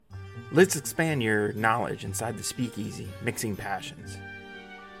Let's expand your knowledge inside the speakeasy, mixing passions.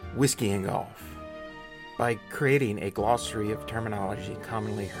 Whiskey and golf. By creating a glossary of terminology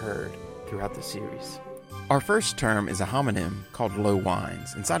commonly heard throughout the series. Our first term is a homonym called low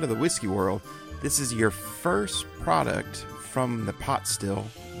wines. Inside of the whiskey world, this is your first product from the pot still,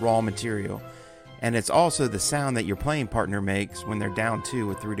 raw material, and it's also the sound that your playing partner makes when they're down 2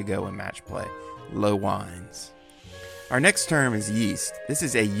 with 3 to go in match play. Low wines. Our next term is yeast. This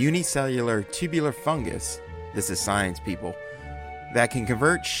is a unicellular tubular fungus, this is science people, that can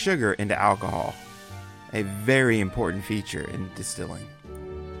convert sugar into alcohol. A very important feature in distilling.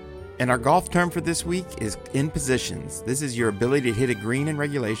 And our golf term for this week is InPositions. This is your ability to hit a green in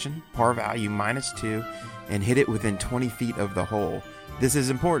regulation, par value -2, and hit it within 20 feet of the hole. This is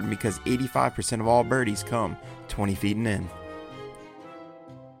important because 85% of all birdies come 20 feet and in.